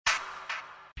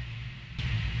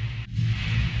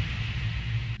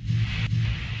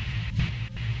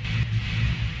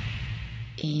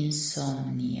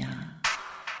Insomnia.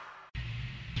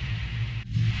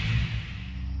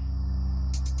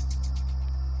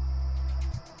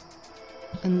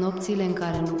 În nopțile în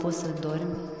care nu poți să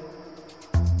dormi,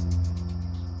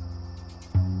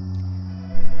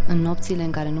 în nopțile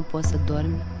în care nu poți să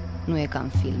dormi, nu e ca în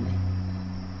filme.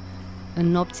 În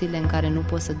nopțile în care nu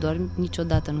poți să dormi,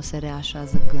 niciodată nu se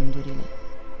reașează gândurile.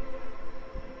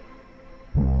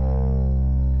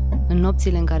 În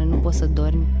nopțile în care nu poți să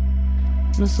dormi,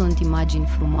 nu sunt imagini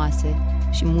frumoase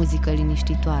și muzică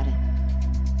liniștitoare.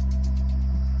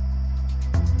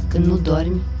 Când nu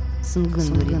dormi, sunt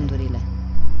gândurile.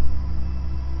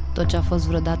 Tot ce a fost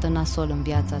vreodată nasol în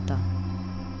viața ta.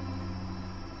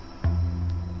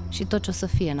 Și tot ce o să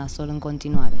fie nasol în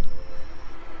continuare.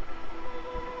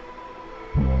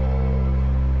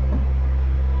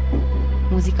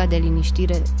 Muzica de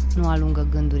liniștire nu alungă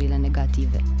gândurile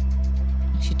negative.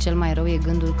 Și cel mai rău e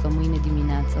gândul că mâine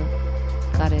dimineață,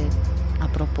 care,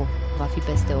 apropo, va fi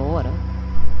peste o oră,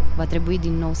 va trebui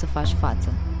din nou să faci față.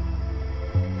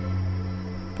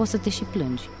 Poți să te și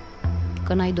plângi,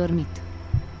 că n-ai dormit,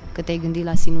 că te-ai gândit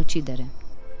la sinucidere.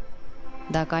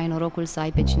 Dacă ai norocul să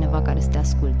ai pe cineva care să te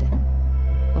asculte,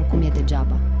 oricum e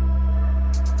degeaba.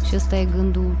 Și ăsta e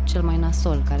gândul cel mai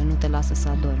nasol, care nu te lasă să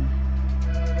adormi.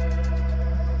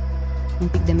 Un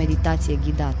pic de meditație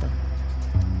ghidată,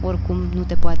 oricum nu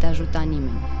te poate ajuta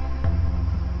nimeni.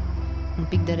 Un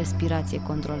pic de respirație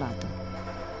controlată.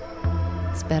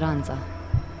 Speranța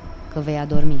că vei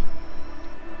adormi.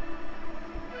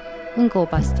 Încă o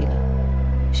pastilă.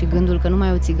 Și gândul că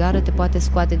numai o țigară te poate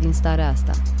scoate din starea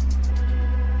asta.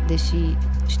 Deși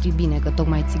știi bine că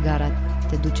tocmai țigara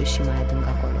te duce și mai adânc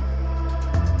acolo.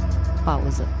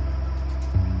 Pauză.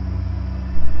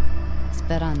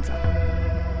 Speranța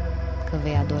că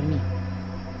vei adormi.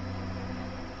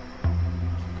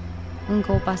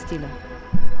 Încă o pastilă.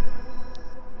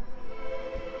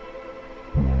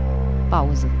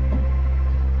 Pauză.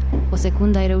 O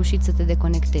secundă ai reușit să te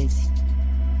deconectezi,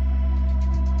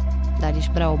 dar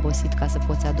ești prea obosit ca să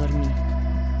poți adormi.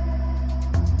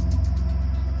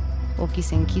 Ochii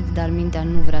se închid, dar mintea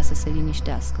nu vrea să se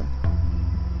liniștească.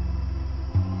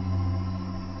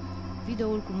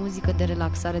 Videoul cu muzică de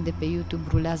relaxare de pe YouTube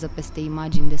rulează peste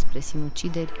imagini despre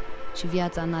sinucideri și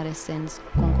viața n-are sens,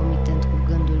 concomitent cu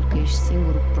gândul că ești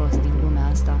singurul prost din lumea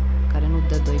asta care nu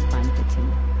dă doi bani pe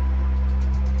tine.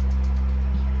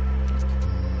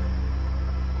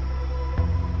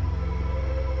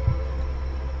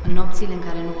 În nopțile în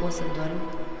care nu poți să dormi,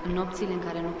 în nopțile în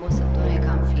care nu poți să dormi, nu e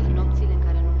ca în film. În nopțile în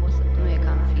care nu poți să dormi, nu e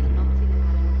ca în film.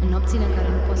 În nopțile în care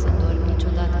nu poți să dormi,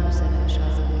 niciodată nu se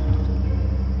reașează gândurile.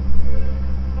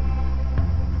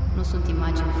 Nu sunt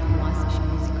imagini frumoase și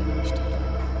muzică liniștită.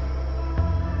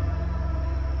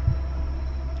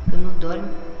 Când nu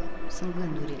dormi, sunt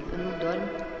gândurile. Când nu dormi,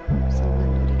 sunt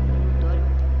gândurile. Când nu dormi,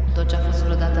 tot ce a fost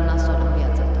vreodată nasol în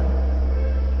viața ta.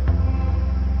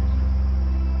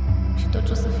 Și tot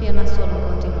ce o să fie nasol în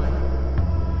continuare.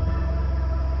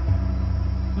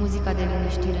 Muzica de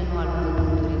liniștire nu alungă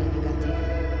gândurile negative.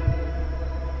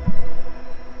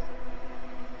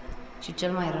 Și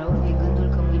cel mai rău e gândul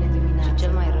că mâine dimineață. Și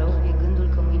cel mai rău e gândul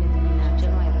că mâine dimineață.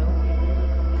 Cel mai rău e gândul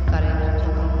că mâine care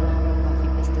va fi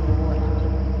peste o oră.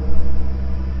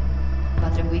 Va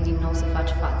trebui din nou să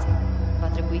faci față. Va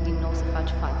trebui din nou să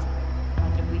faci față. Va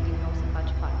trebui din nou să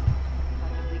faci față.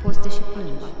 Poți să te și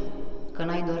plângi că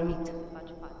n-ai dormit.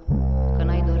 Că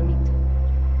n-ai dormit.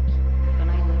 Că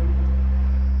n-ai dormit.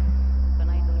 Că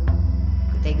n-ai dormit.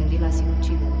 Că te-ai gândit la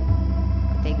sinucidere.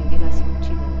 Că te-ai gândit la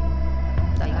sinucidere.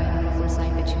 Dacă ai norocul să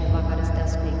ai pe cineva care să te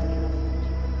asculte.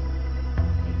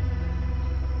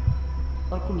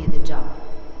 Oricum e degeaba.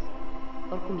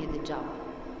 Oricum e degeaba.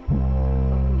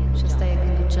 Și ăsta e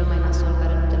gândul cel mai nasol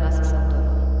care nu te lasă să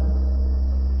adormi.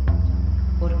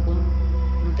 Oricum,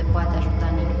 nu te poate ajuta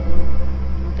nimeni.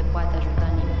 Nu te poate ajuta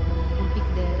nimeni. Un pic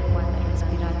de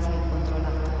respirație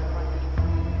controlată.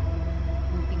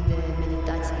 Un pic de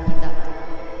meditație ghidată.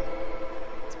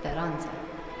 Speranța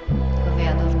că vei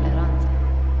adormi.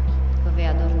 Că vei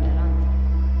adormi.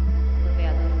 Că vei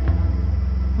adormi.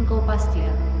 Încă o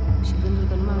pastilă. Și gândul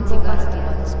că numai o țigară te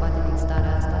poate scoate din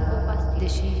starea asta.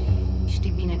 Deși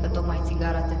știi bine că tocmai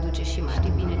țigara te duce și mai.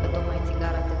 Știi bine că tocmai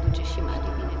țigara te duce și mai.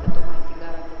 Știi bine că tocmai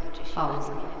țigara te duce și mai.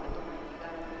 Pauză.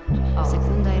 O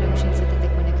secundă ai reușit să te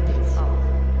deconectezi.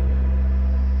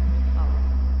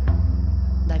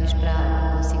 Dar ești prea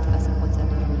obosit ca să poți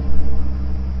adormi.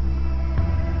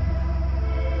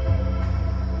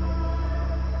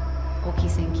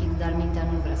 Ochii se închid, dar mintea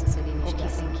nu vrea să se liniștească.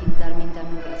 Ochii se închid, dar mintea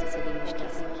nu vrea să se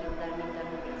liniștească.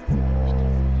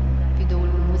 Videoul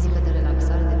cu muzică de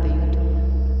relaxare de pe YouTube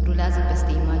rulează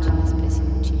peste imagini despre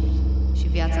sine.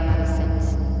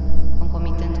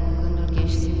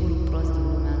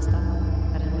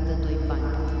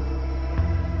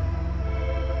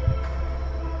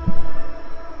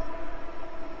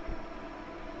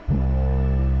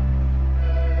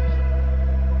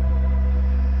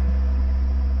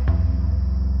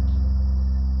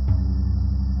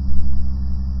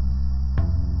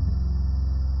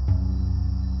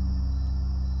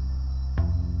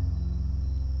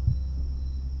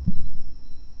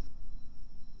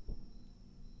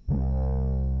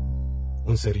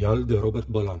 Un serial de Robert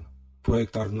Bălan.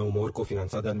 Proiect Art No More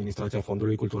cofinanțat de Administrația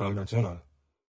Fondului Cultural Național.